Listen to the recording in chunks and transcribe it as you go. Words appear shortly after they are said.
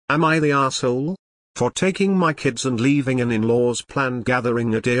Am I the asshole? For taking my kids and leaving an in-laws planned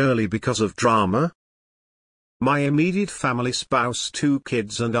gathering a day early because of drama? My immediate family, spouse, 2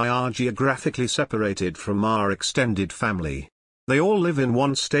 kids and I are geographically separated from our extended family. They all live in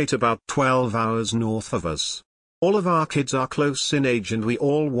one state about 12 hours north of us. All of our kids are close in age and we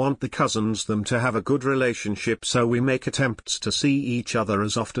all want the cousins them to have a good relationship, so we make attempts to see each other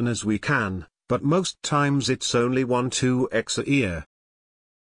as often as we can, but most times it's only 1-2x a year.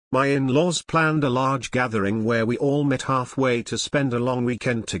 My in-laws planned a large gathering where we all met halfway to spend a long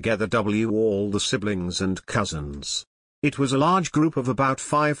weekend together, all the siblings and cousins. It was a large group of about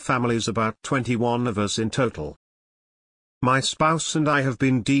 5 families, about 21 of us in total. My spouse and I have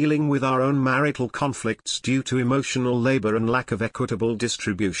been dealing with our own marital conflicts due to emotional labor and lack of equitable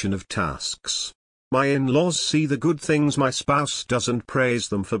distribution of tasks. My in-laws see the good things my spouse does and praise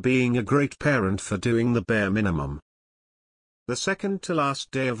them for being a great parent for doing the bare minimum. The second to last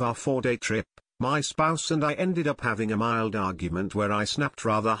day of our 4-day trip, my spouse and I ended up having a mild argument where I snapped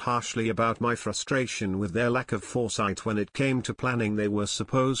rather harshly about my frustration with their lack of foresight when it came to planning. They were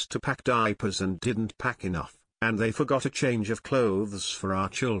supposed to pack diapers and didn't pack enough, and they forgot a change of clothes for our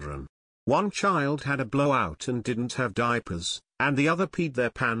children. One child had a blowout and didn't have diapers, and the other peed their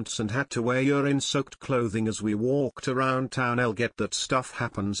pants and had to wear urine-soaked clothing as we walked around town. I'll get that stuff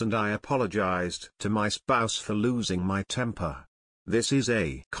happens, and I apologized to my spouse for losing my temper. This is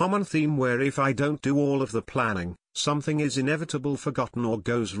a common theme where if I don't do all of the planning, something is inevitably forgotten or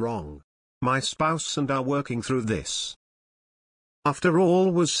goes wrong. My spouse and I are working through this. After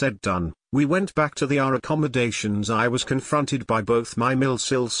all was said done, we went back to our accommodations. I was confronted by both my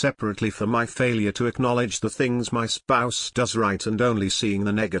milsil separately for my failure to acknowledge the things my spouse does right and only seeing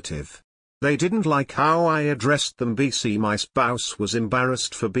the negative. They didn't like how I addressed them. BC my spouse was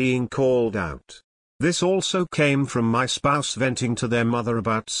embarrassed for being called out. This also came from my spouse venting to their mother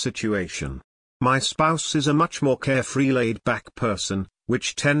about situation. My spouse is a much more carefree, laid-back person,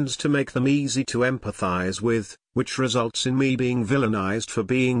 which tends to make them easy to empathize with, which results in me being villainized for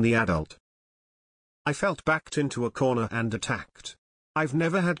being the adult. I felt backed into a corner and attacked. I've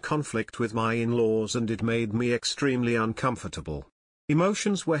never had conflict with my in-laws and it made me extremely uncomfortable.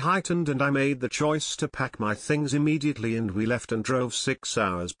 Emotions were heightened and I made the choice to pack my things immediately, and we left and drove 6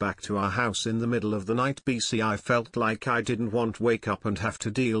 hours back to our house in the middle of the night. BC I felt like I didn't want to wake up and have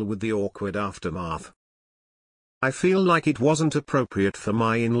to deal with the awkward aftermath. I feel like it wasn't appropriate for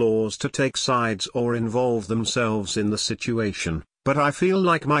my in-laws to take sides or involve themselves in the situation, but I feel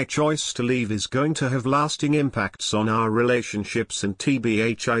like my choice to leave is going to have lasting impacts on our relationships, and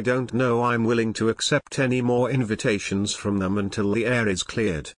TBH I don't know I'm willing to accept any more invitations from them until the air is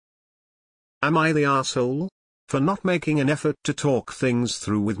cleared. Am I the asshole? For not making an effort to talk things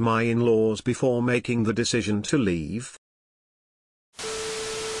through with my in-laws before making the decision to leave?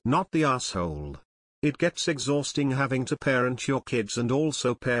 Not the asshole. It gets exhausting having to parent your kids and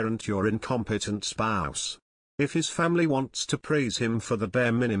also parent your incompetent spouse. If his family wants to praise him for the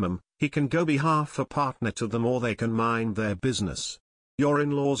bare minimum, he can go be half a partner to them, or they can mind their business. Your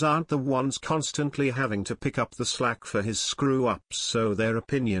in-laws aren't the ones constantly having to pick up the slack for his screw-ups, so their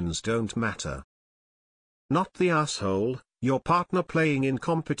opinions don't matter. Not the asshole. Your partner playing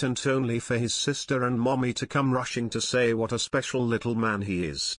incompetent only for his sister and mommy to come rushing to say what a special little man he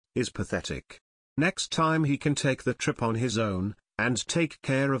is pathetic. Next time he can take the trip on his own, and take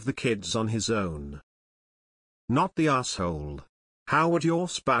care of the kids on his own. Not the asshole. How would your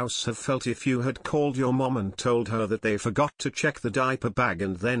spouse have felt if you had called your mom and told her that they forgot to check the diaper bag,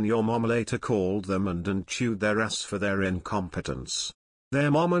 and then your mom later called them and chewed their ass for their incompetence?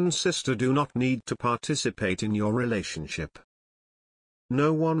 Their mom and sister do not need to participate in your relationship.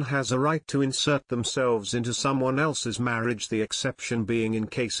 No one has a right to insert themselves into someone else's marriage, the exception being in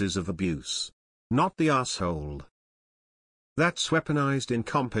cases of abuse. Not the asshole. That's weaponized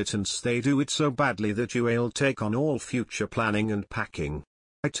incompetence. They do it so badly that you'll take on all future planning and packing.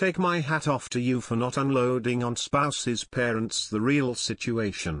 I take my hat off to you for not unloading on spouse's parents the real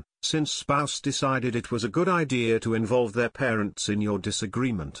situation, since spouse decided it was a good idea to involve their parents in your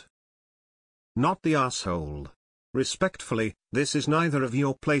disagreement. Not the asshole. Respectfully, this is neither of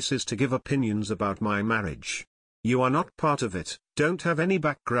your places to give opinions about my marriage. You are not part of it, don't have any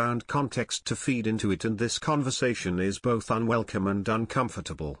background context to feed into it, and this conversation is both unwelcome and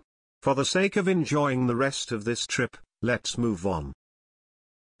uncomfortable. For the sake of enjoying the rest of this trip, let's move on.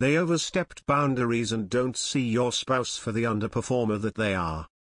 They overstepped boundaries and don't see your spouse for the underperformer that they are.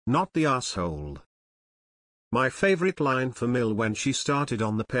 Not the asshole. My favorite line for Mill when she started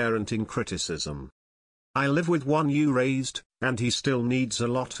on the parenting criticism. I live with one you raised, and he still needs a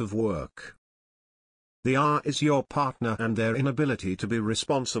lot of work. The R is your partner and their inability to be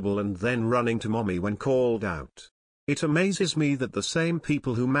responsible and then running to mommy when called out. It amazes me that the same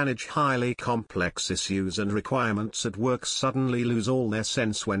people who manage highly complex issues and requirements at work suddenly lose all their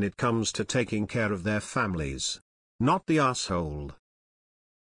sense when it comes to taking care of their families. Not the asshole.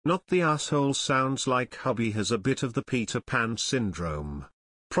 Not the asshole sounds like hubby has a bit of the Peter Pan syndrome.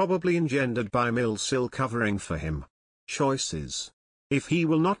 Probably engendered by Milsil covering for him. Choices. If he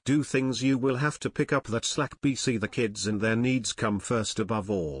will not do things, you will have to pick up that slack. BC the kids and their needs come first above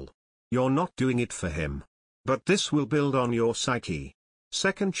all. You're not doing it for him. But this will build on your psyche.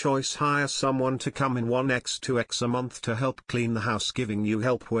 Second choice, hire someone to come in 1x 2x a month to help clean the house, giving you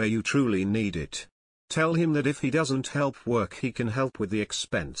help where you truly need it. Tell him that if he doesn't help work, he can help with the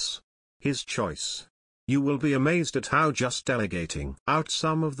expense. His choice. You will be amazed at how just delegating out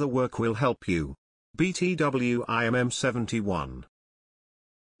some of the work will help you. BTWIMM 71.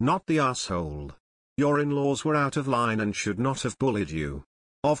 Not the asshole. Your in-laws were out of line and should not have bullied you.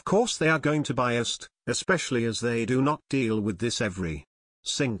 Of course they are going to biased, especially as they do not deal with this every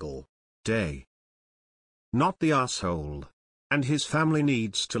single day. Not the asshole. And his family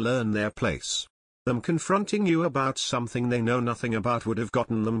needs to learn their place. Them confronting you about something they know nothing about would have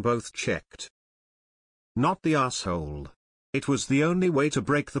gotten them both checked. Not the asshole. It was the only way to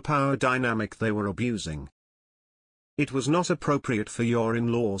break the power dynamic they were abusing. It was not appropriate for your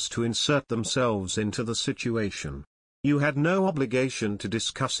in-laws to insert themselves into the situation. You had no obligation to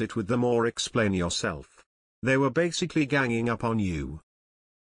discuss it with them or explain yourself. They were basically ganging up on you.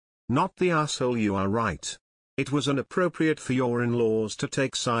 Not the asshole. You are right. It was inappropriate for your in-laws to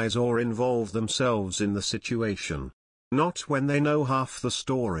take sides or involve themselves in the situation. Not when they know half the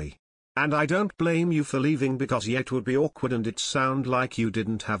story. And I don't blame you for leaving, because it would be awkward and it sound like you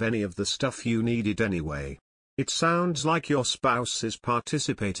didn't have any of the stuff you needed anyway. It sounds like your spouse is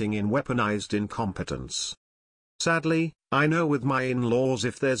participating in weaponized incompetence. Sadly, I know with my in-laws,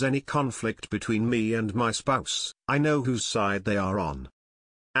 if there's any conflict between me and my spouse, I know whose side they are on.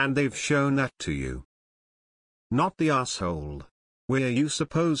 And they've shown that to you. Not the asshole. Were you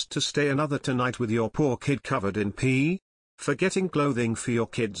supposed to stay another tonight with your poor kid covered in pee? Forgetting clothing for your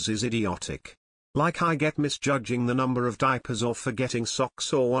kids is idiotic. Like I get misjudging the number of diapers or forgetting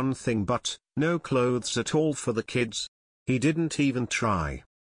socks or one thing, but no clothes at all for the kids. He didn't even try.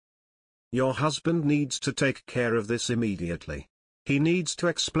 Your husband needs to take care of this immediately. He needs to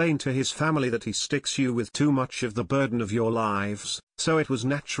explain to his family that he sticks you with too much of the burden of your lives, so it was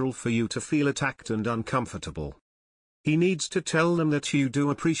natural for you to feel attacked and uncomfortable. He needs to tell them that you do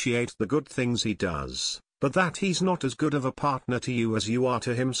appreciate the good things he does, but that he's not as good of a partner to you as you are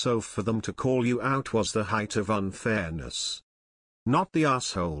to him, so for them to call you out was the height of unfairness. Not the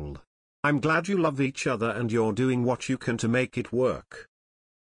asshole. I'm glad you love each other and you're doing what you can to make it work.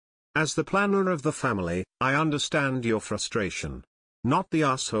 As the planner of the family, I understand your frustration. Not the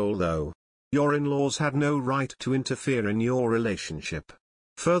asshole though. Your in-laws had no right to interfere in your relationship.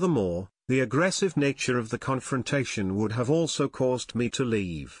 Furthermore, the aggressive nature of the confrontation would have also caused me to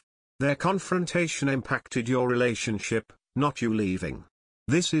leave. Their confrontation impacted your relationship, not you leaving.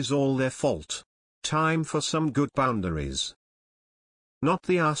 This is all their fault. Time for some good boundaries. Not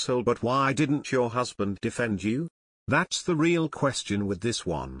the asshole. But why didn't your husband defend you? That's the real question with this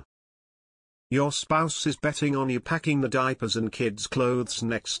one. Your spouse is betting on you packing the diapers and kids' clothes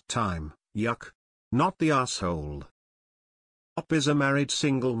next time. Yuck. Not the asshole. Op is a married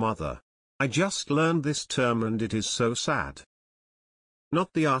single mother. I just learned this term and it is so sad.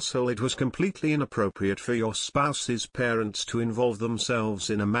 Not the asshole. It was completely inappropriate for your spouse's parents to involve themselves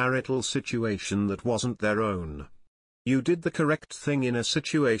in a marital situation that wasn't their own. You did the correct thing in a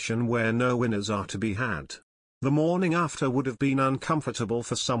situation where no winners are to be had. The morning after would have been uncomfortable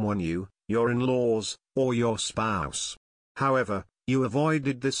for someone new, your in-laws, or your spouse. However, you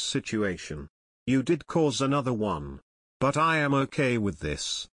avoided this situation. You did cause another one. But I am okay with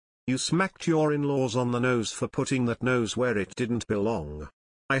this. You smacked your in-laws on the nose for putting that nose where it didn't belong.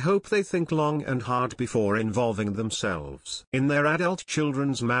 I hope they think long and hard before involving themselves in their adult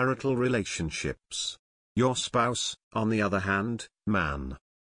children's marital relationships. Your spouse, on the other hand, man.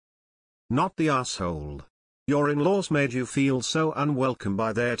 Not the asshole. Your in-laws made you feel so unwelcome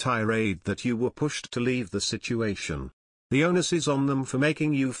by their tirade that you were pushed to leave the situation. The onus is on them for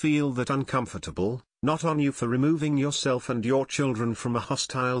making you feel that uncomfortable, not on you for removing yourself and your children from a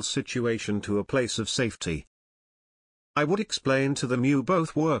hostile situation to a place of safety. I would explain to them you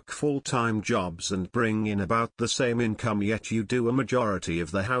both work full-time jobs and bring in about the same income, yet you do a majority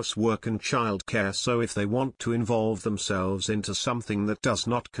of the housework and childcare, so if they want to involve themselves into something that does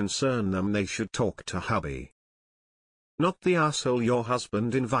not concern them, they should talk to hubby. Not the asshole. Your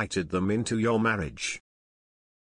husband invited them into your marriage.